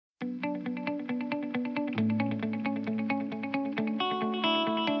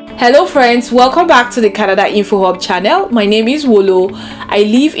Hello friends, welcome back to the Canada Info Hub channel. My name is Wolo. I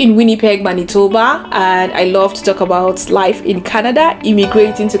live in Winnipeg, Manitoba, and I love to talk about life in Canada,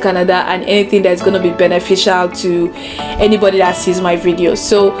 immigrating to Canada, and anything that's going to be beneficial to anybody that sees my videos.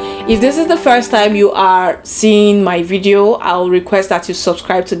 So if this is the first time you are seeing my video, I'll request that you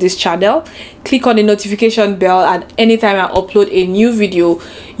subscribe to this channel, click on the notification bell, and anytime I upload a new video,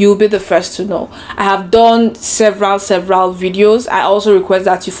 you'll be the first to know. I have done several videos. I also request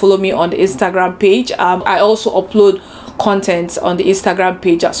that you follow me on the Instagram page. I also upload content on the Instagram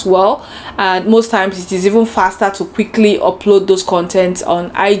page as well, and most times it is even faster to quickly upload those contents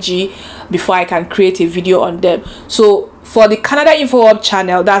on IG before I can create a video on them. So for the Canada Info Hub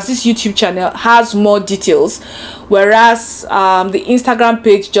channel, that's this YouTube channel, has more details, whereas the Instagram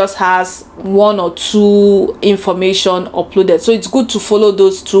page just has one or two information uploaded. So it's good to follow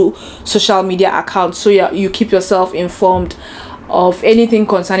those two social media accounts so you keep yourself informed of anything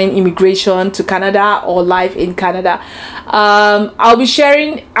concerning immigration to Canada or life in Canada. I'll be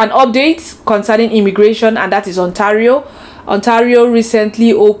sharing an update concerning immigration, and that is Ontario. Ontario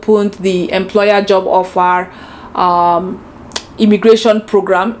recently opened the employer job offer immigration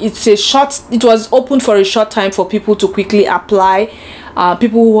program. It was opened for a short time for people to quickly apply.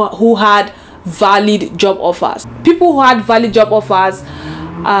 People who had valid job offers. People who had valid job offers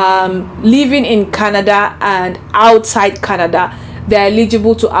living in Canada and outside Canada, they're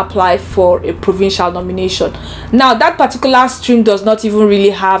eligible to apply for a provincial nomination. Now that particular stream does not even really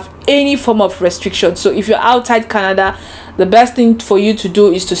have any form of restriction. So if you're outside Canada, the best thing for you to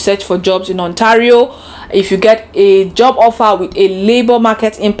do is to search for jobs in Ontario. If you get a job offer with a labor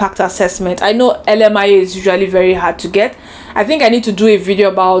market impact assessment, I know LMIA is usually very hard to get. I think I need to do a video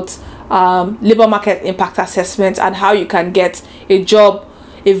about labor market impact assessment and how you can get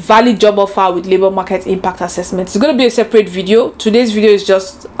a valid job offer with labor market impact assessment. It's going to be a separate video. Today's video is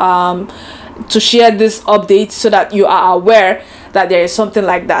just to share this update so that you are aware that there is something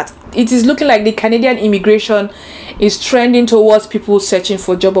like that. It is looking like the Canadian immigration is trending towards people searching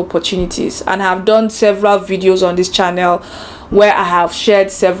for job opportunities, and I have done several videos on this channel where I have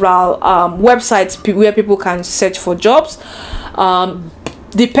shared several websites where people can search for jobs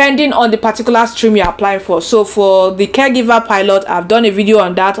depending on the particular stream you're applying for. So for the caregiver pilot, I've done a video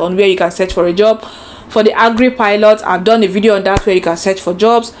on that, on where you can search for a job. For the agri pilot, I've done a video on that, where you can search for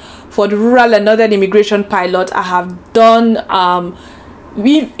jobs. For the rural and northern immigration pilot, I have done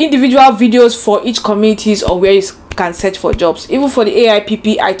individual videos for each communities on where you can search for jobs. Even for the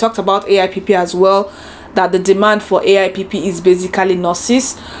AIPP, I talked about AIPP as well, that the demand for AIPP is basically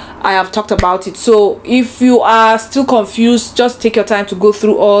nurses. I have talked about it. So if you are still confused, just take your time to go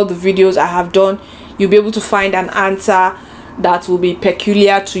through all the videos I have done. You'll be able to find an answer that will be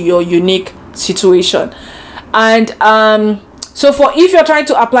peculiar to your unique situation. And so if you're trying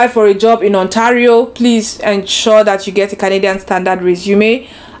to apply for a job in Ontario, please ensure that you get a Canadian standard resume.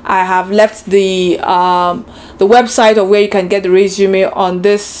 I have left the website of where you can get the resume on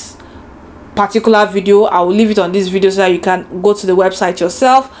this particular video. I will leave it on this video so that you can go to the website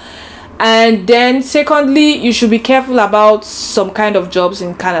yourself. And then secondly, you should be careful about some kind of jobs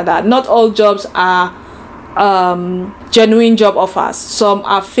in Canada. Not all jobs are genuine job offers. Some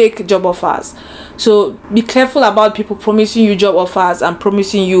are fake job offers. So be careful about people promising you job offers and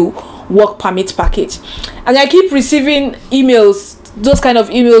promising you work permit package. And I keep receiving emails, those kind of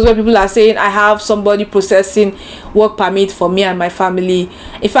emails where people are saying, I have somebody processing work permit for me and my family.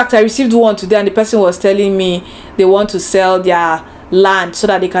 In fact, I received one today, and the person was telling me they want to sell their land so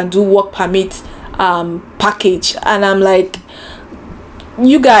that they can do work permit package. And I'm like,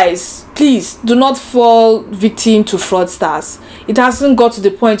 you guys, please do not fall victim to fraudsters. It hasn't got to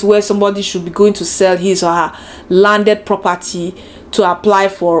the point where somebody should be going to sell his or her landed property to apply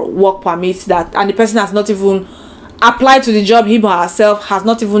for work permits, and the person has not even applied to the job. Him or herself has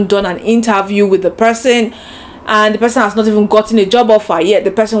not even done an interview with the person, and the person has not even gotten a job offer yet.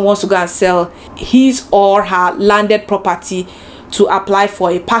 The person wants to go and sell his or her landed property to apply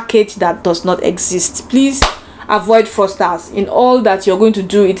for a package that does not exist. Please avoid fraudsters. In all that you're going to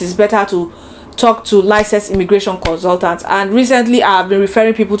do, it is better to talk to licensed immigration consultants. And recently I've been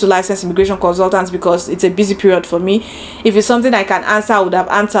referring people to licensed immigration consultants because it's a busy period for me. If it's something I can answer, I would have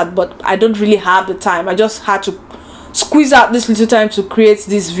answered, but I don't really have the time. I just had to squeeze out this little time to create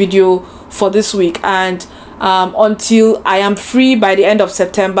this video for this week. And until I am free by the end of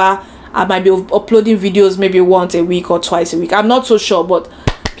September, I might be uploading videos maybe once a week or twice a week. I'm not so sure, but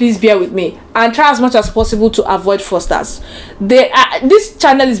please bear with me and try as much as possible to avoid fraudsters. This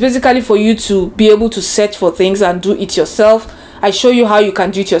channel is basically for you to be able to search for things and do it yourself. I show you how you can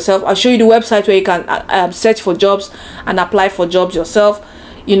do it yourself. I'll show you the website where you can search for jobs and apply for jobs yourself.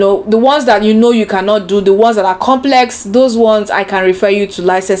 You know, the ones that you cannot do, the ones that are complex, those ones I can refer you to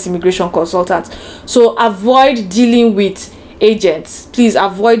licensed immigration consultants. So avoid dealing with agents. Please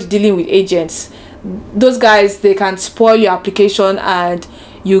avoid dealing with agents. Those guys, they can spoil your application and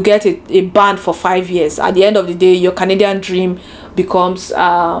you get a ban for 5 years. At the end of the day, your Canadian dream becomes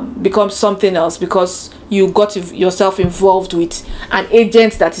something else, because you got yourself involved with an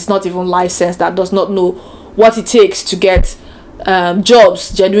agent that is not even licensed, that does not know what it takes to get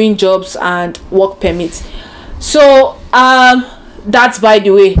jobs, genuine jobs and work permits. So that's by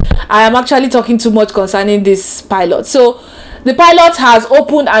the way. I am actually talking too much concerning this pilot. So the pilot has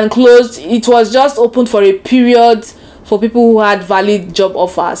opened and closed. It was just opened for a period for people who had valid job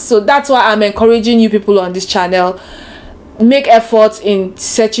offers. So that's why I'm encouraging you people on this channel, make efforts in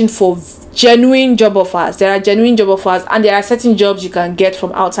searching for genuine job offers. There are genuine job offers, and there are certain jobs you can get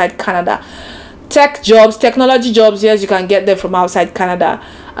from outside Canada. Tech jobs, technology jobs, yes, you can get them from outside Canada.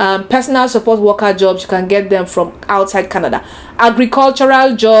 Personal support worker jobs, you can get them from outside Canada.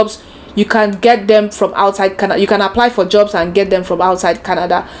 Agricultural jobs, you can get them from outside Canada. You can apply for jobs and get them from outside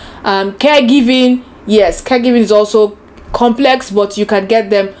Canada. Caregiving, yes, caregiving is also complex, but you can get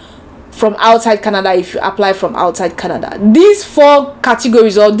them from outside Canada if you apply from outside Canada. These 4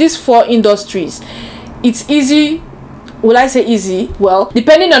 categories, or these 4 industries, it's easy. Will I say easy? Well,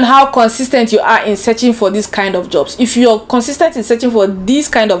 depending on how consistent you are in searching for this kind of jobs. If you're consistent in searching for these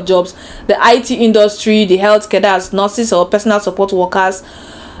kind of jobs, the IT industry, the healthcare, as nurses or personal support workers,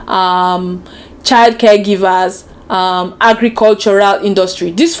 child caregivers, agricultural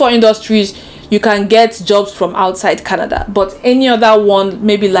industry, these 4 industries, you can get jobs from outside Canada. But any other one,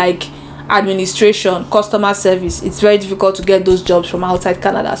 maybe like administration, customer service, it's very difficult to get those jobs from outside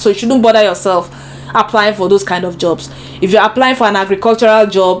Canada. So you shouldn't bother yourself applying for those kind of jobs. If you're applying for an agricultural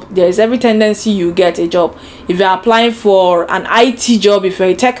job, there is every tendency you get a job. If you're applying for an IT job, if you're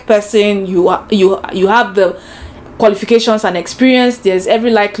a tech person, you have the qualifications and experience, there's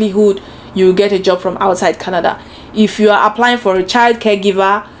every likelihood you get a job from outside Canada. If you are applying for a child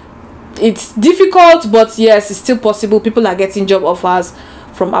caregiver, it's difficult, but yes, it's still possible. People are getting job offers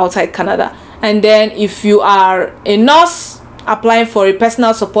from outside Canada. And then if you are a nurse applying for a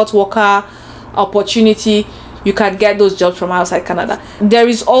personal support worker opportunity, you can get those jobs from outside Canada. There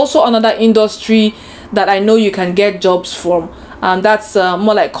is also another industry that I know you can get jobs from, and that's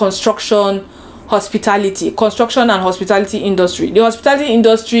more like construction, hospitality, construction and hospitality industry. The hospitality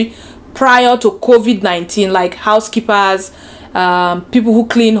industry prior to COVID-19, like housekeepers, people who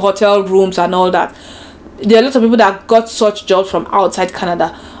clean hotel rooms and all that, there are lots of people that got such jobs from outside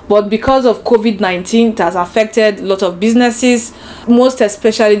Canada. But because of COVID-19, it has affected a lot of businesses, most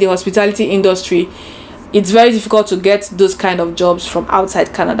especially the hospitality industry. It's very difficult to get those kind of jobs from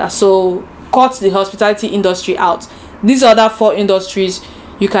outside Canada. So cut the hospitality industry out. These other 4 industries,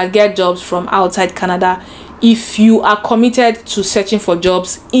 you can get jobs from outside Canada if you are committed to searching for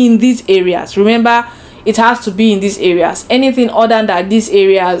jobs in these areas. Remember, it has to be in these areas. Anything other than these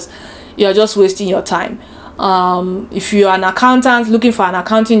areas, you're just wasting your time. If you are an accountant looking for an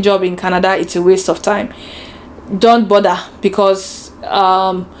accounting job in Canada, it's a waste of time. Don't bother, because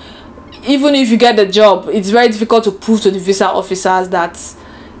even if you get the job, it's very difficult to prove to the visa officers that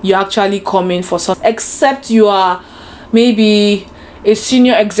you're actually coming for something, except you are maybe a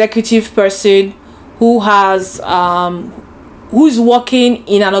senior executive person who has who is working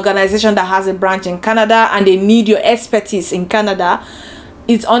in an organization that has a branch in Canada and they need your expertise in Canada.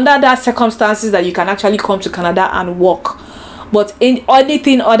 It's under that circumstances that you can actually come to Canada and work. But in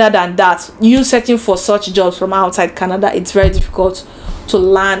anything other than that, you searching for such jobs from outside Canada, it's very difficult to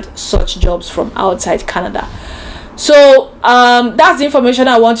land such jobs from outside Canada. So that's the information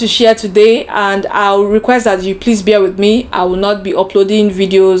I want to share today, and I'll request that you please bear with me. I will not be uploading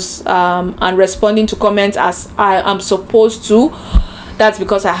videos and responding to comments as I am supposed to. That's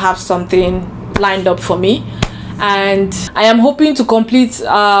because I have something lined up for me, and I am hoping to complete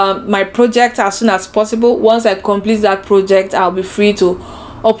my project as soon as possible. Once I complete that project, I'll be free to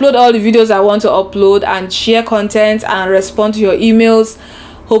upload all the videos I want to upload and share content and respond to your emails,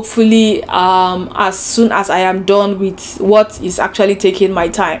 hopefully as soon as I am done with what is actually taking my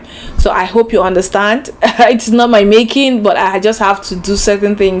time. So I hope you understand. It's not my making, but I just have to do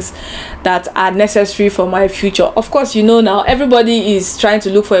certain things that are necessary for my future. Of course, you know, now everybody is trying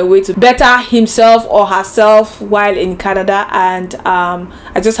to look for a way to better himself or herself while in Canada, and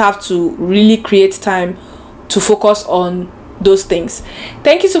I just have to really create time to focus on those things.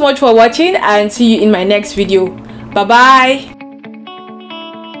 Thank you so much for watching, and see you in my next video. Bye bye.